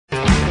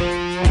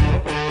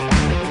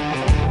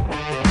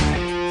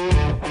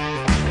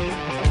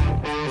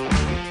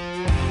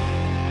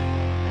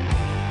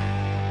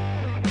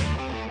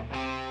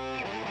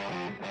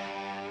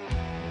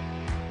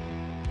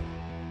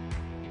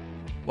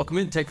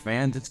Welcome in, Tech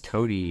fans. It's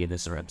Cody in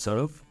this episode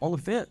of On the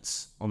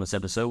Fence. On this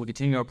episode, we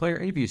continue our player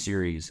interview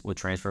series with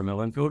transfer Middle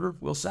Infielder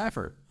Will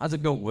Safford. How's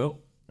it going, Will?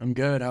 I'm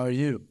good. How are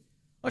you?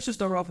 Let's just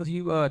start off with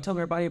you telling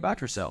everybody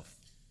about yourself.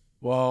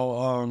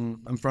 Well,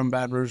 I'm from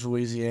Baton Rouge,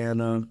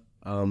 Louisiana.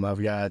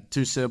 I've got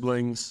two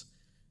siblings,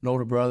 an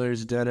older brother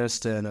who's a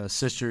dentist, and a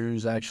sister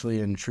who's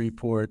actually in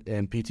Shreveport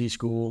and PT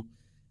school.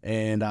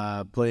 And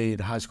I played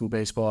high school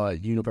baseball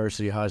at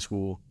University High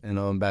School in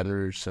Baton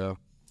Rouge. So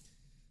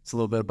it's a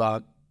little bit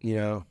about,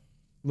 a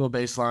little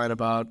baseline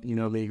about,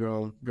 me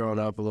growing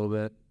up a little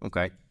bit.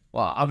 Okay.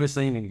 Well,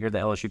 obviously, you're the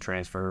LSU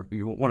transfer.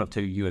 You're one of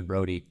two, you and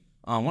Brody.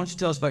 Why don't you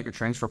tell us about your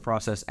transfer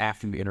process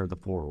after you entered the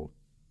portal?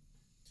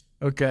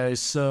 Okay,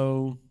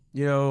 so,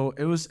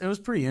 it was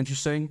pretty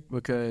interesting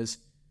because,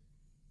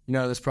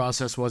 this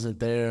process wasn't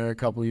there a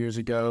couple of years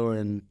ago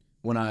and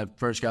when I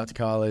first got to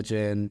college,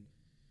 and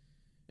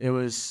it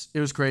was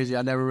crazy.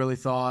 I never really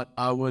thought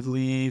I would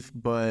leave,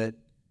 but,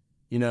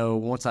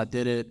 once I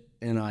did it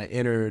and I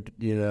entered,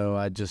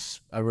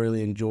 I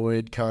really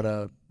enjoyed kind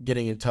of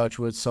getting in touch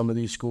with some of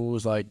these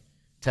schools. Like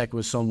Tech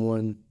was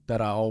someone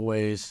that I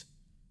always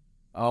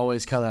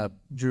kind of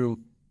drew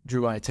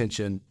my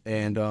attention,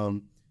 and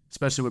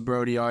especially with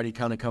Brody already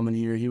kind of coming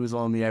here, he was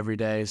on me every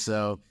day.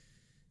 So,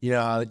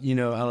 I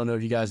don't know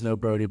if you guys know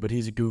Brody, but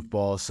he's a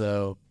goofball.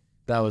 So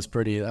that was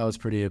pretty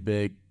a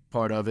big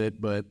part of it.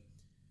 But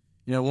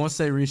once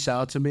they reached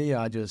out to me,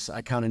 I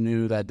kind of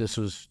knew that this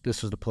was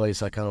the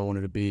place I kind of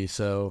wanted to be.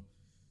 So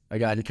I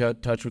got in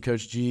touch with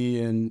Coach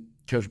G and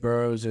Coach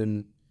Burrows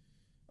and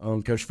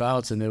Coach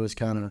Fouts, and it was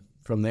kind of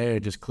from there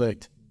it just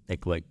clicked.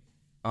 It clicked.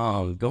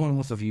 Going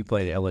with you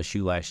played at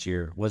LSU last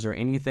year, was there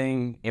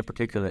anything in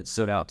particular that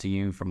stood out to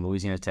you from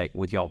Louisiana Tech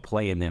with y'all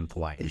playing them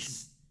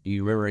twice? Do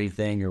you remember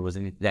anything, or was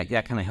it that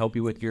kind of help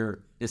you with your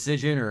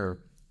decision, or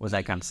was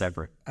that kind of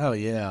separate? Oh,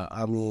 yeah.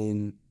 I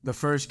mean, the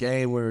first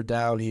game we were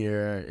down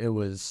here, it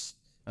was,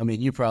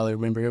 you probably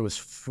remember, it was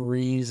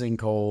freezing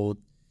cold.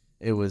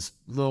 It was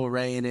a little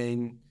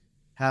raining.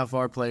 Half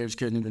our players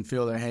couldn't even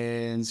feel their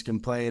hands,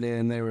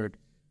 complaining.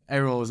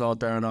 Everyone was all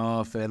thrown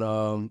off, and,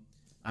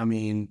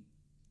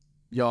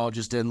 y'all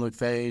just didn't look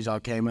phased. Y'all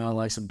came out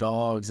like some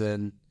dogs,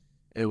 and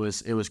it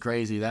was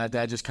crazy.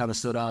 That just kind of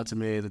stood out to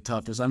me, the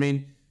toughness.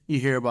 You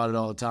hear about it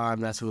all the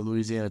time. That's what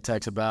Louisiana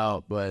Tech's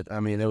about. But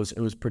it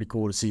was pretty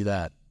cool to see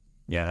that.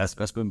 Yeah,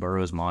 that's been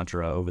Burrow's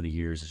mantra over the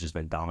years. It's just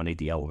been dominate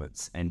the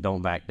elements and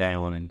don't back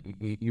down. And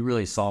you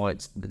really saw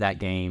it that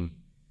game.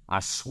 I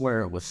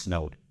swear it was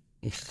snowed.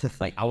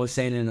 Like I was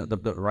standing in the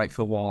right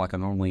field wall like I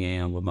normally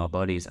am with my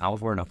buddies. I was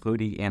wearing a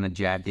hoodie and a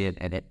jacket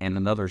and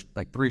another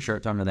like 3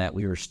 shirts under that.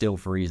 We were still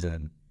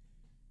freezing,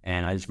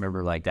 and I just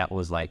remember that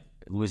was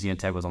Louisiana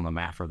Tech was on the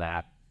map for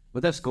that.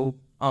 But that's cool.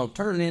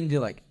 Turning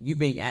into you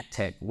being at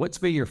Tech, what's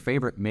been your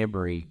favorite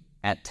memory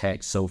at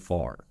Tech so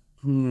far?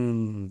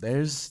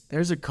 There's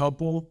a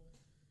couple,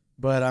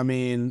 but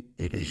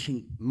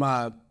the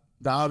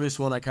obvious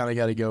one I kind of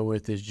got to go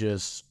with is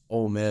just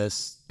Ole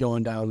Miss,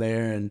 going down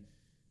there and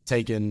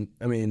taking,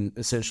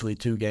 essentially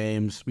 2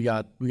 games. We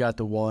got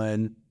the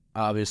one,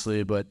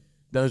 obviously, but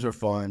those were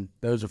fun.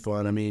 That's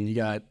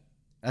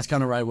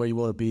kind of right where you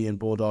want to be in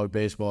Bulldog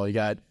baseball. You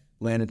got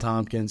Landon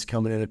Tompkins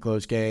coming in a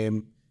close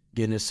game,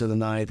 getting us to the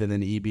 9th, and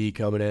then EB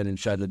coming in and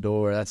shutting the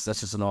door. That's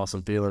just an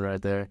awesome feeling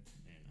right there.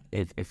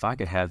 If I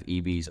could have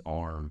EB's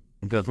arm,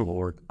 good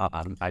Lord,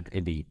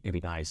 it'd be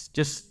nice.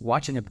 Just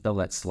watching him throw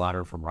that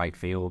slider from right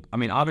field.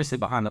 Obviously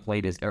behind the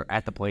plate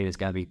at the plate is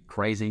gotta be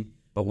crazy.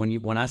 But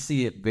when I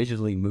see it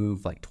visually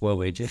move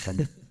 12 inches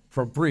and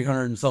from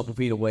 300 and something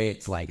feet away,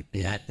 it's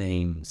that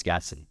thing's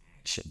got some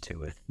action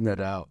to it. No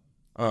doubt.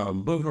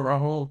 Moving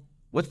around,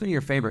 what's been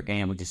your favorite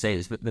game? Would you say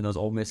it's been those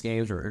Ole Miss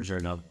games, or is there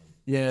another?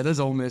 Yeah,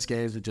 those Ole Miss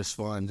games are just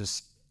fun.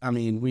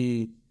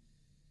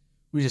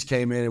 We just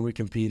came in and we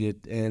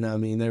competed, and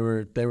they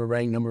were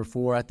ranked number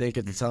 4, I think,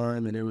 at the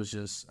time, and it was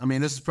just,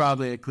 this is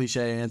probably a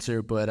cliche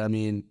answer, but I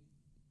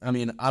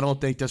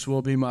don't think this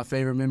will be my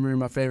favorite memory,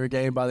 my favorite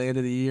game by the end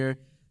of the year.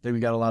 I think we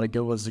got a lot of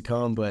good ones to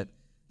come, but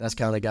that's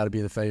kind of got to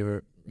be the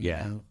favorite.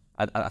 Yeah,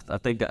 I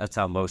think that's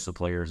how most of the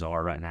players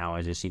are right now.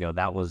 I just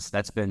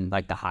that's been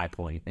the high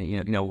point.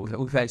 And,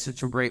 we've had such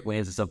some great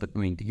wins and stuff, but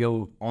to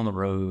go on the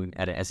road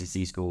at an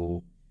SEC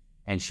school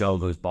and show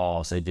those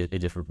balls, it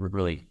just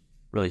really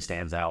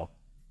stands out.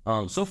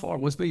 So far,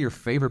 what's been your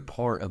favorite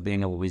part of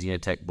being a Louisiana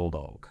Tech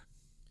Bulldog?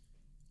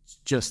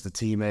 Just the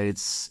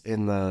teammates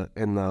and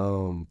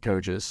the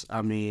coaches.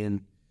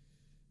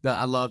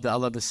 I love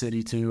the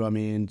city too.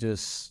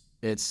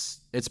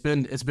 It's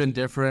been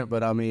different,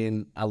 but I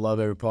love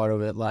every part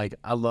of it.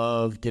 I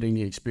love getting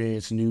to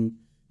experience new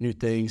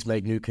things,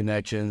 make new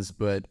connections.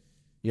 But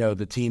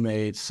the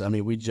teammates.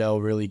 We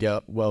gel really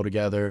well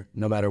together,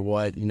 no matter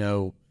what.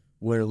 Win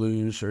or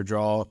lose or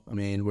draw.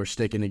 We're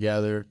sticking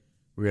together.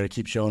 We're going to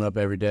keep showing up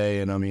every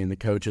day, and the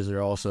coaches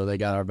are also, they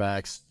got our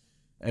backs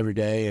every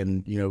day,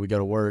 and we go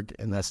to work,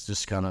 and that's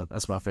just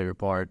that's my favorite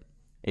part.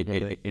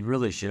 It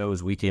really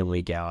shows week in,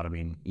 week out.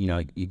 You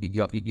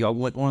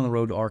went on the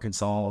road to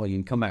Arkansas, you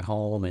can come back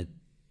home and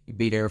you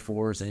beat Air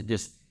Force, and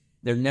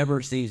there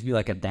never seems to be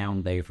like a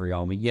down day for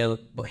y'all. I mean, yeah,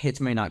 hits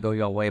may not go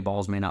y'all way,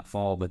 balls may not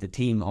fall, but the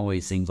team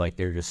always seems like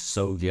they're just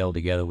so gelled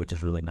together, which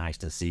is really nice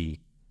to see.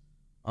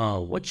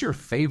 What's your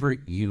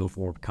favorite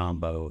uniform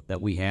combo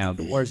that we have,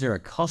 or is there a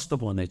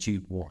custom one that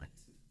you want?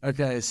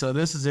 Okay, so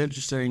this is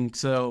interesting.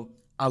 So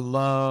I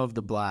love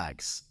the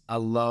blacks.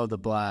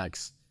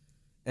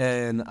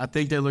 And I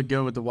think they look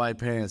good with the white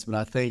pants, but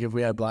I think if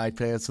we had black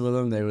pants with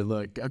them, they would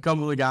look. A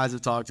couple of guys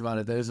have talked about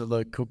it. Those would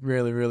look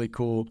really, really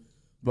cool.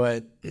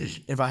 But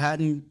if I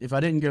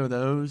didn't go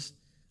those,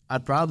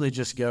 I'd probably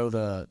just go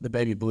the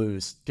baby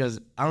blues, because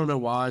I don't know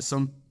why.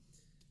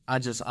 I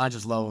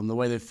just love them, the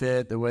way they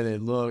fit, the way they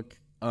look.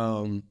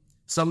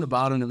 Something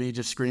about them to me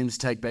just screams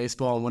Tech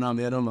baseball. And when I'm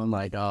in them, I'm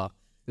like, oh,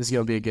 this is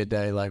gonna be a good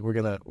day. Like we're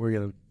gonna.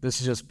 This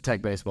is just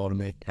Tech baseball to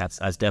me. That's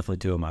definitely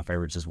two of my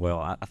favorites as well.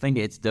 I think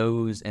it's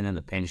those, and then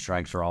the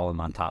pinstripes are all in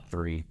my top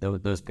three.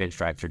 Those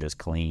pinstripes are just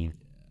clean.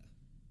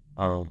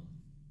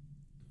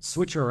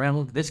 Switch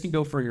around. This can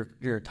go for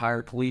your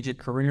entire collegiate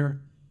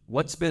career.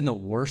 What's been the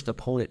worst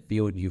opponent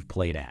field you've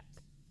played at?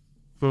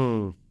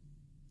 I'm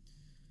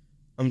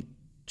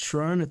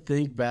trying to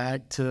think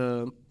back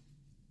to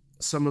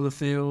some of the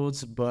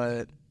fields,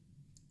 but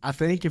I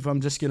think if I'm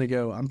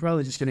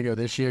probably just gonna go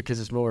this year because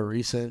it's more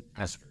recent.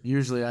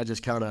 Usually I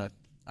just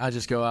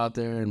go out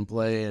there and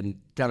play and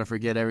kind of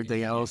forget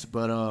everything else.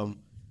 But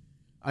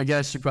I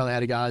guess you probably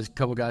had a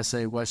couple guys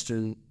say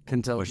Western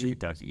Kentucky.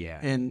 Yeah.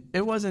 And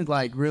it wasn't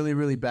like really,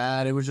 really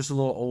bad. It was just a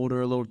little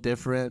older, a little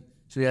different.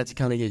 So you had to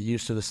kind of get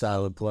used to the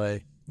style of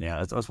play.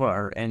 Yeah, that's what I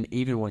heard. And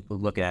even when we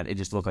look at it, it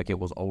just looked like it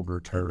was older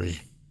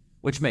turf,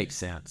 which makes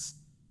sense.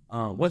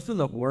 What's been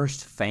the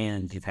worst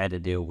fans you've had to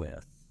deal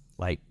with?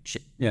 Like,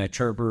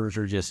 chirpers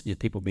or just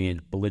people being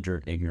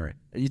belligerent, ignorant?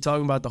 Are you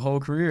talking about the whole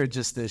career or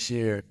just this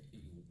year?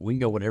 We can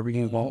go whatever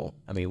you want.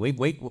 I mean, we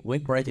break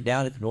it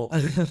down if you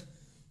want.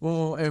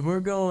 Well, if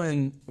we're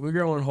going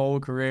whole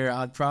career,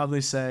 I'd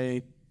probably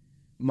say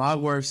my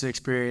worst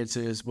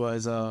experiences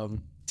was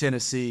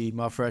Tennessee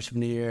my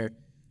freshman year.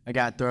 I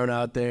got thrown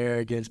out there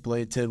against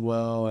Blade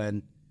Tidwell,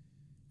 and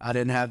I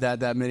didn't have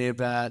that many at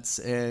bats.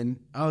 And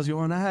I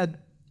had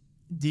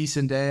a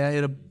decent day. I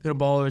hit a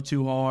ball or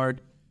two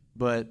hard,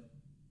 but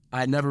I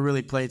had never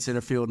really played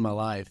center field in my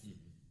life.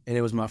 And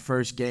it was my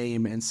first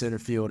game in center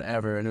field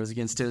ever, and it was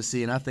against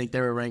Tennessee. And I think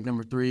they were ranked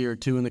number 3 or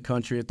 2 in the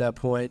country at that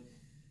point.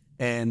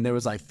 And there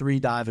was like 3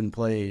 diving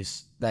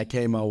plays that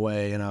came my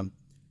way, and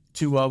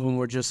 2 of them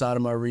were just out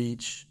of my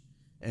reach,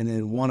 and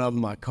then 1 of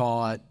them I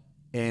caught,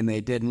 and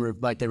they didn't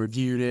they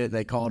reviewed it,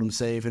 they called them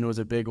safe, and it was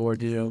a big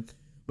ordeal.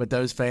 But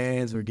those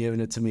fans were giving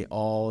it to me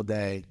all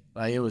day.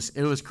 Like it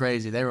was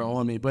crazy. They were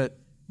on me, but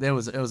it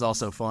was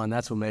also fun.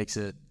 That's what makes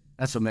it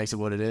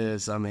what it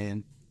is. I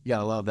mean, you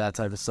gotta love that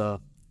type of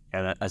stuff.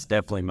 Yeah, that's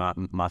definitely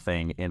my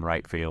thing in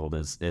right field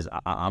is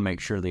I make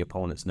sure the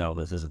opponents know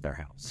this isn't their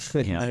house.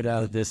 You know, No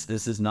doubt. this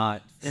is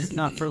not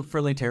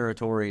friendly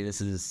territory.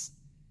 This is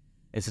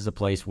a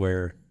place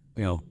where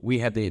we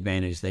have the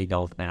advantage, they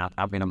don't, and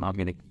I'm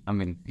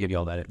gonna give you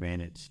all that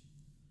advantage.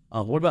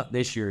 What about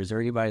this year? Is there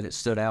anybody that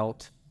stood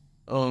out?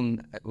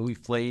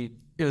 We've played.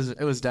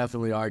 It was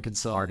definitely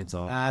Arkansas.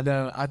 I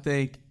know. I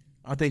think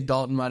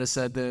Dalton might have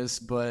said this,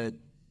 but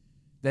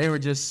they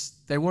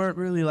weren't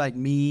really like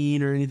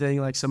mean or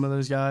anything like some of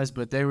those guys,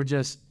 but they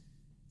didn't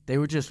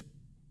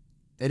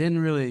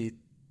really,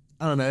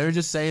 I don't know, they were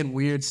just saying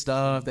weird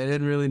stuff. They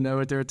didn't really know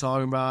what they were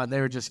talking about. They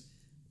were just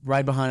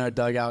right behind our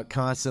dugout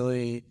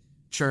constantly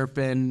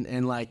chirping,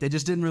 and like they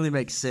just didn't really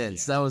make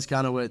sense. That was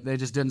kind of what, they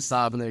just didn't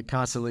stop, and they're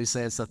constantly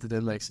saying stuff that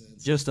didn't make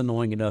sense. Just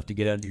annoying enough to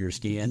get under your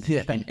skin.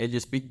 Yeah. And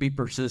just be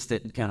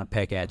persistent and kind of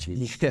peck at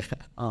you. Yeah.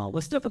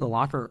 Let's step in the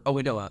locker. Oh,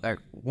 wait, no,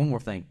 one more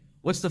thing.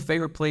 What's the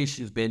favorite place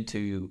you've been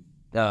to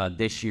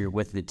this year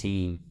with the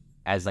team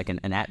as like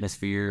an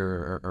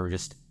atmosphere or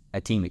just a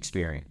team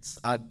experience?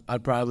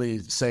 I'd probably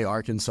say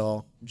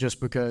Arkansas,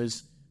 just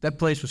because that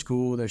place was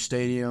cool. Their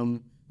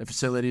stadium, the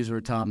facilities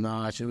were top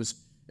notch. It was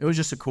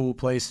just a cool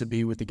place to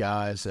be with the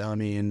guys. I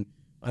mean,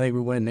 I think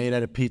we went and ate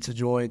at a pizza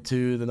joint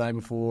too the night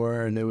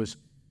before, and that was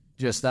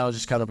just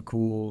kind of a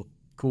cool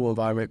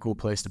environment, cool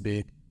place to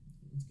be.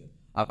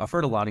 I've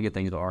heard a lot of good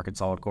things about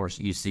Arkansas. Of course,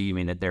 you see, I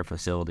mean, that their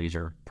facilities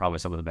are probably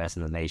some of the best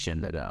in the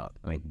nation. I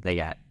mean, they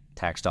got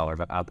tax dollars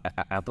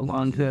out the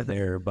lungs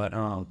there. But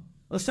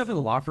let's step in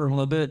the locker room a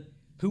little bit.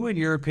 Who, in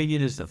your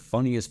opinion, is the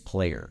funniest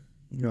player?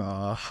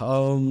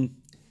 I'm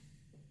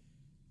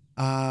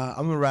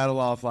gonna rattle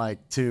off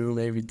like 2,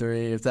 maybe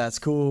 3, if that's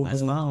cool.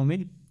 That's fine with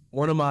me.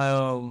 One of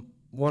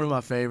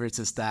my favorites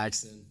is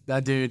Thaxton.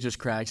 That dude just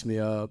cracks me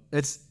up.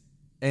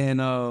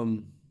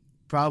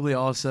 Probably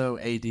also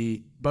AD.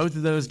 Both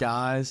of those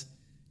guys,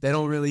 they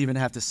don't really even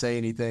have to say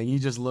anything. You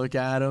just look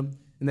at them,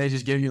 and they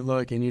just give you a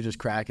look, and you're just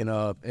cracking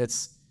up.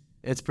 It's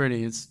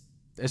pretty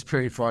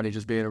funny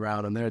just being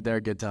around them. They're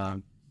a good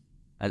time.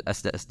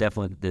 That's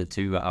definitely the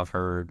 2 I've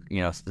heard,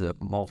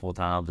 multiple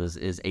times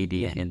is AD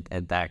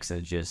and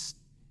Thaxton. Just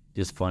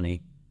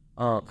funny.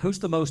 Who's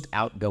the most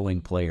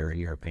outgoing player in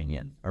your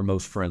opinion, or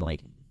most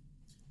friendly?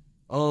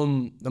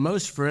 The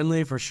most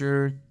friendly for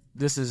sure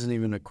this isn't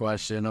even a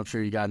question. I'm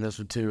sure you got this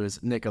one too.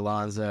 Is Nick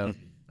Alonso?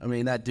 I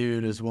mean, that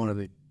dude is one of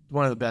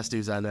the best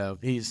dudes I know.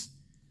 He's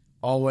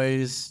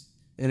always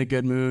in a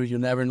good mood. You'll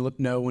never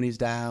know when he's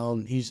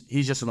down. He's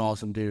just an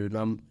awesome dude.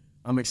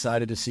 I'm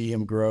excited to see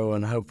him grow,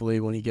 and hopefully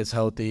when he gets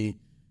healthy,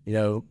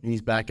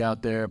 he's back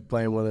out there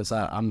playing with us.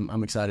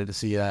 I'm excited to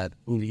see that.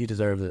 He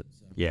deserves it.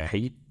 Yeah,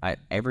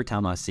 every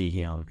time I see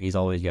him, he's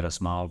always got a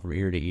smile from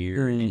ear to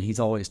ear, and he's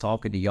always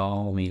talking to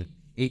y'all. I mean,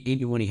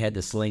 even when he had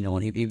the sling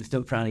on, he was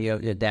still trying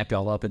to adapt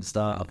y'all up and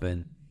stuff,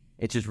 and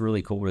it's just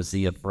really cool to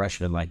see a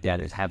freshman like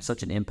that have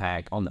such an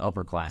impact on the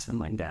upperclassmen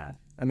like that.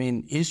 I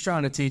mean, he's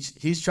trying to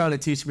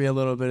teach me a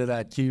little bit of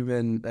that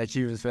Cuban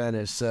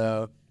Spanish.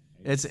 So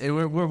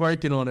we're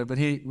working on it, but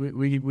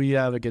we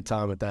have a good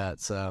time with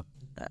that. So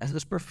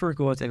that's pretty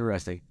cool. It's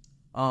interesting.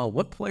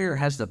 What player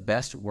has the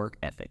best work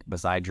ethic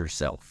besides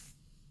yourself?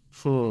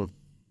 I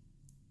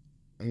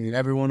mean,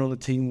 everyone on the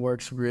team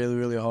works really,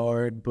 really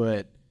hard,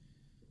 but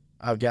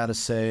I've got to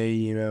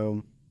say,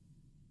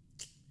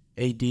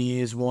 AD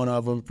is one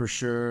of them for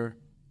sure.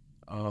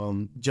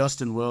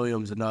 Justin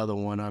Williams, another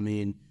one. I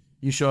mean,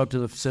 you show up to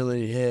the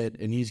facility to hit,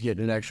 and he's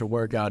getting an extra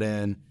workout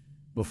in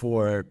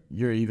before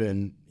you're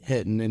even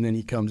hitting, and then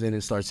he comes in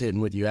and starts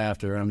hitting with you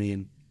after. I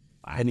mean,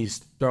 and he's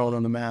throwing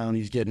on the mound.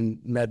 He's getting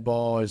med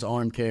ball, his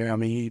arm care. I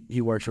mean,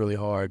 he works really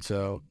hard,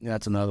 so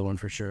that's another one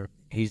for sure.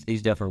 He's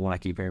definitely one I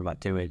keep hearing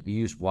about too.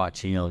 You just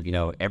watch him,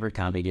 every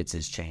time he gets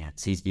his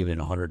chance, he's giving it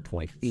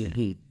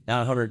 120. Not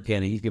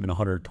 110, he's giving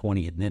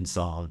 120 and then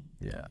some.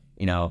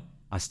 Yeah.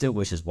 I still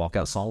wish his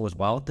walkout song was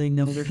Wild Thing.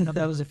 No version of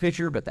that was a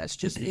picture, but that's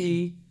just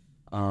me.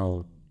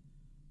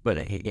 But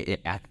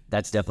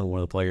that's definitely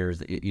one of the players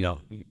that, you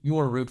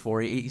want to root for.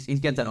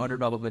 He's got that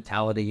underdog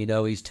mentality.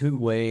 He's two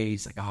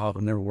ways. Like, oh,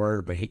 I'll never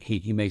work, but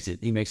he makes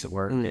it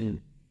work,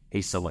 and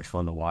he's so much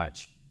fun to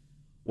watch.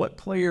 What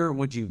player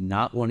would you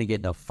not want to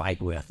get in a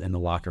fight with in the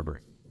locker room?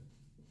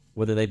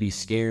 Whether they be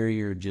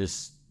scary or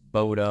just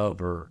bowed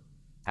up or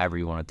however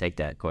you want to take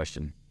that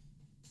question.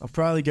 I'll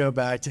probably go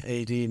back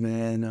to AD,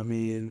 man. I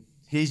mean,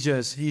 he's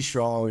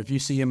strong. If you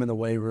see him in the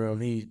weight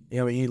room, he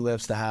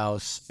lifts the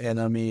house.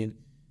 And I mean,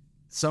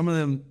 some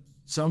of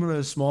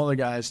those smaller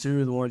guys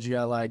too, the ones you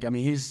got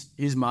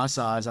he's my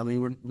size. I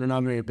mean, they're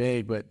not very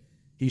big, but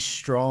he's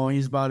strong.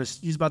 He's about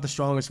the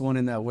strongest one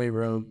in that weight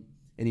room,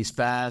 and he's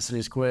fast and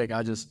he's quick.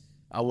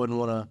 I wouldn't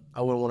want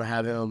to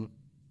have him.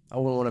 I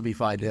wouldn't want to be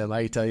fighting him.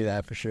 I can tell you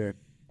that for sure.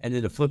 And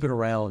then to flip it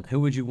around,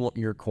 who would you want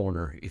in your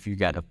corner if you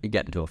got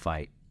into a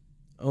fight?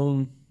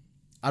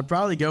 I'd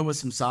probably go with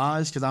some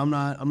size because I'm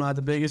not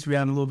the biggest. We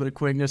have a little bit of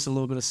quickness, a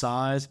little bit of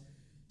size.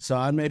 So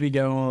I'd maybe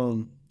go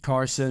on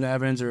Carson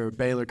Evans or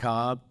Baylor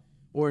Cobb,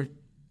 or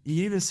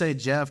you even say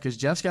Jeff because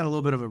Jeff's got a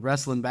little bit of a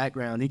wrestling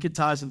background. He could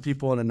tie some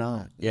people in a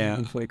knot. Yeah,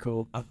 it's pretty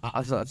cool.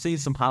 I've seen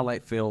some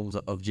highlight films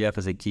of Jeff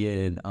as a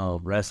kid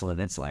wrestling.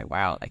 It's like,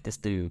 wow, like this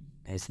dude.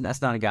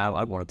 That's not a guy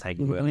I'd want to take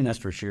with. I mean, that's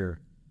for sure.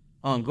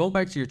 Going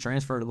back to your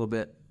transfer a little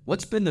bit,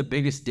 what's been the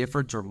biggest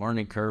difference or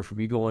learning curve from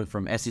you going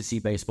from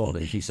SEC baseball to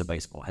Houston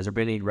baseball? Has there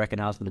been any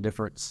recognizable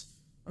difference?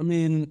 I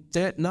mean,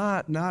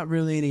 not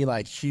really any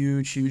like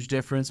huge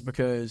difference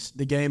because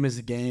the game is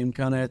the game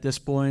kind of at this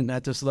point,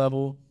 at this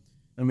level.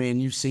 I mean,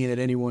 you've seen it.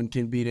 Anyone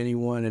can beat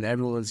anyone, and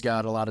everyone's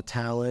got a lot of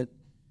talent.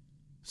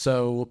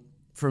 So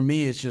for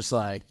me, it's just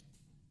like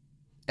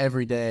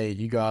every day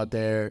you go out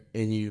there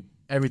and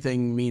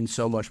everything means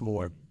so much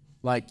more,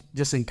 like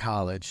just in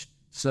college.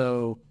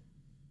 So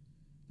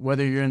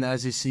whether you're in the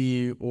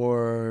SEC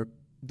or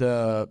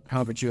the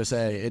Conference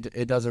USA,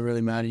 it doesn't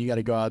really matter. You got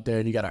to go out there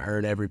and you got to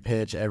earn every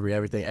pitch,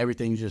 everything.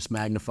 Everything's just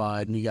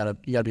magnified, and you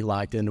got to be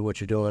locked into what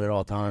you're doing at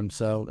all times.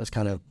 So that's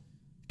kind of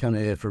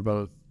it for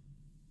both.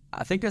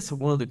 I think that's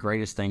one of the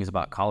greatest things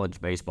about college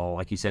baseball.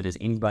 Like you said, is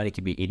anybody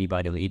can be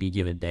anybody on any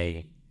given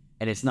day.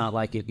 And it's not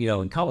like,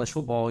 in college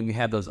football, you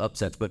have those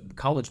upsets, but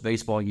college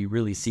baseball, you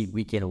really see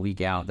week in and week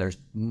out. There's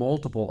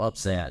multiple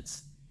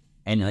upsets.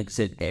 And like I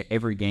said,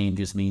 every game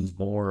just means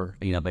more,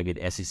 maybe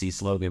the SEC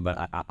slogan,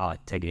 but I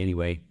take it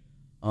anyway.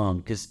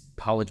 Because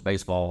college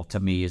baseball, to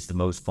me, is the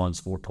most fun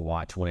sport to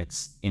watch when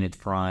it's in its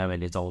prime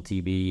and it's on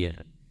TV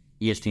and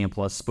ESPN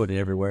Plus put it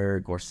everywhere.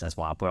 Of course, that's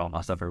why I put all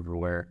my stuff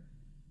everywhere.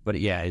 But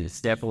yeah,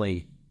 it's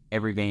definitely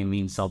every game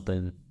means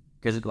something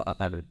because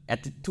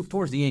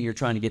towards the end you're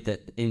trying to get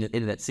that into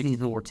that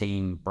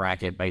 16-14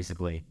 bracket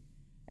basically,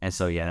 and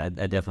so yeah,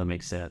 that definitely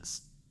makes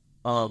sense.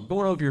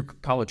 Going over your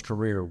college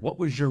career, what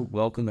was your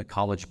welcome to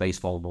college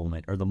baseball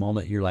moment, or the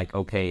moment you're like,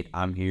 okay,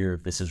 I'm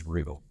here, this is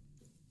real?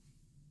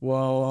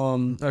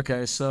 Well,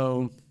 okay,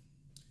 so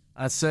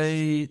I'd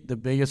say the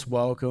biggest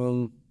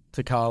welcome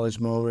to college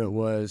moment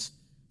was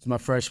my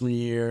freshman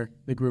year.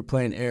 I think we were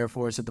playing Air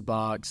Force at the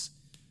box.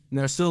 And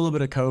there's still a little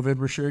bit of COVID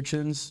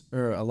restrictions,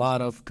 or a lot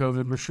of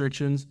COVID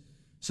restrictions.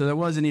 So there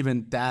wasn't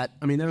even that.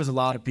 I mean, there was a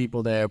lot of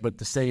people there, but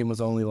the stadium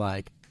was only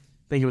I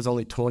think it was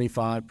only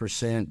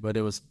 25%, but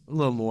it was a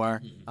little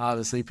more.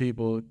 Obviously,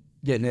 people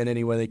getting in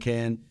any way they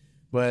can.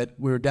 But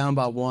we were down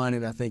by one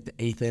in, I think, the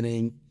 8th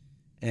inning,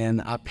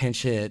 and I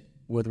pinch hit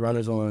with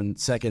runners on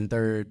second,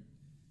 third,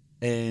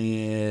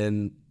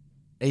 and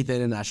 8th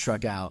inning I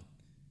struck out.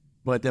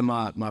 But then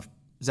my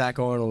Zach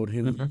Arnold,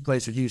 who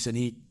plays for Houston,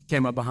 he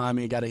came up behind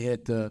me and got a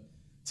hit to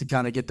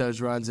kind of get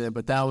those runs in.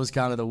 But that was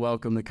kind of the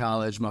welcome to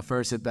college. My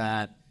first at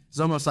bat, it's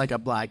almost like I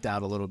blacked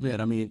out a little bit.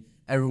 I mean,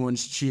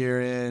 everyone's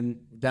cheering,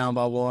 down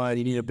by 1.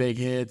 You need a big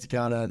hit. It's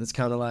kind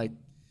of like,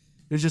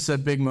 it was just a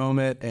big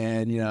moment,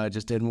 and it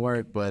just didn't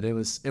work. But it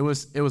was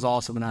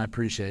awesome, and I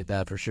appreciate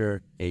that for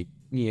sure.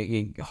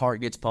 Your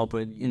heart gets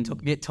pumping, you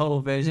get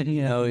tunnel vision.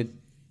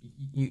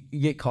 You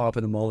get caught up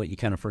in the moment, you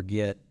kind of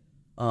forget.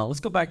 Let's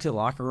go back to the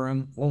locker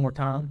room one more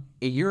time.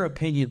 In your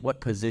opinion, what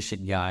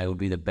position guy would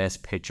be the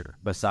best pitcher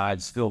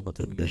besides Phil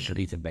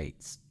Ethan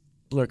Bates?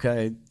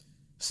 Okay,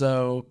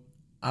 so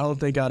I don't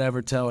think I'd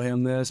ever tell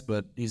him this,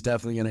 but he's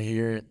definitely gonna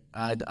hear it.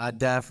 I'd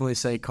definitely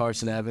say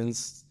Carson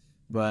Evans,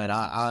 but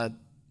I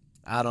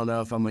don't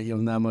know if I'm gonna give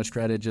him that much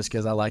credit just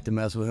because I like to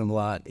mess with him a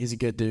lot. He's a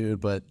good dude,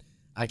 but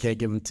I can't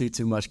give him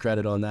too much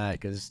credit on that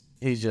because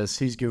he's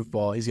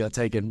goofball. He's gonna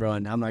take it and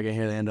run. I'm not gonna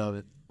hear the end of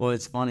it. Well,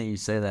 it's funny you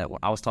say that.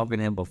 I was talking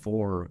to him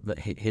before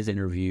his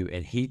interview,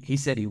 and he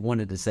said he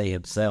wanted to say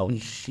himself.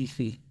 And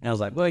I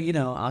was like, well,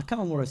 I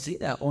kind of want to see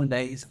that one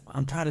day.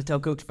 I'm trying to tell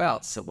Coach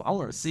Fouts, so I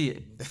want to see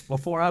it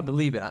before I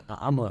believe it.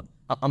 I'm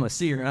a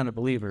seer and a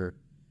believer.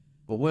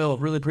 But Will,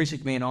 really appreciate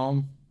you being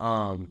on.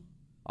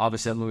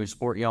 Obviously, I'm going to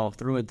support y'all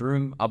through and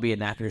through. I'll be at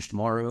Knackers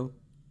tomorrow.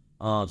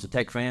 So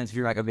Tech fans, if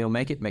you're not going to be able to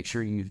make it, make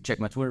sure you check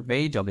my Twitter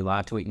page. I'll be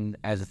live tweeting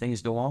as the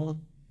things go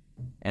on.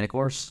 And, of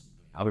course,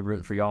 I'll be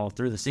rooting for y'all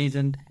through the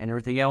season and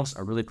everything else.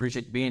 I really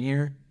appreciate you being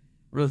here.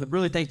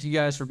 Really thank you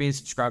guys for being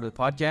subscribed to the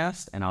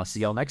podcast, and I'll see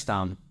y'all next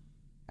time.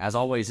 As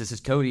always, this is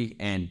Cody,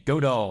 and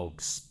go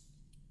Dogs!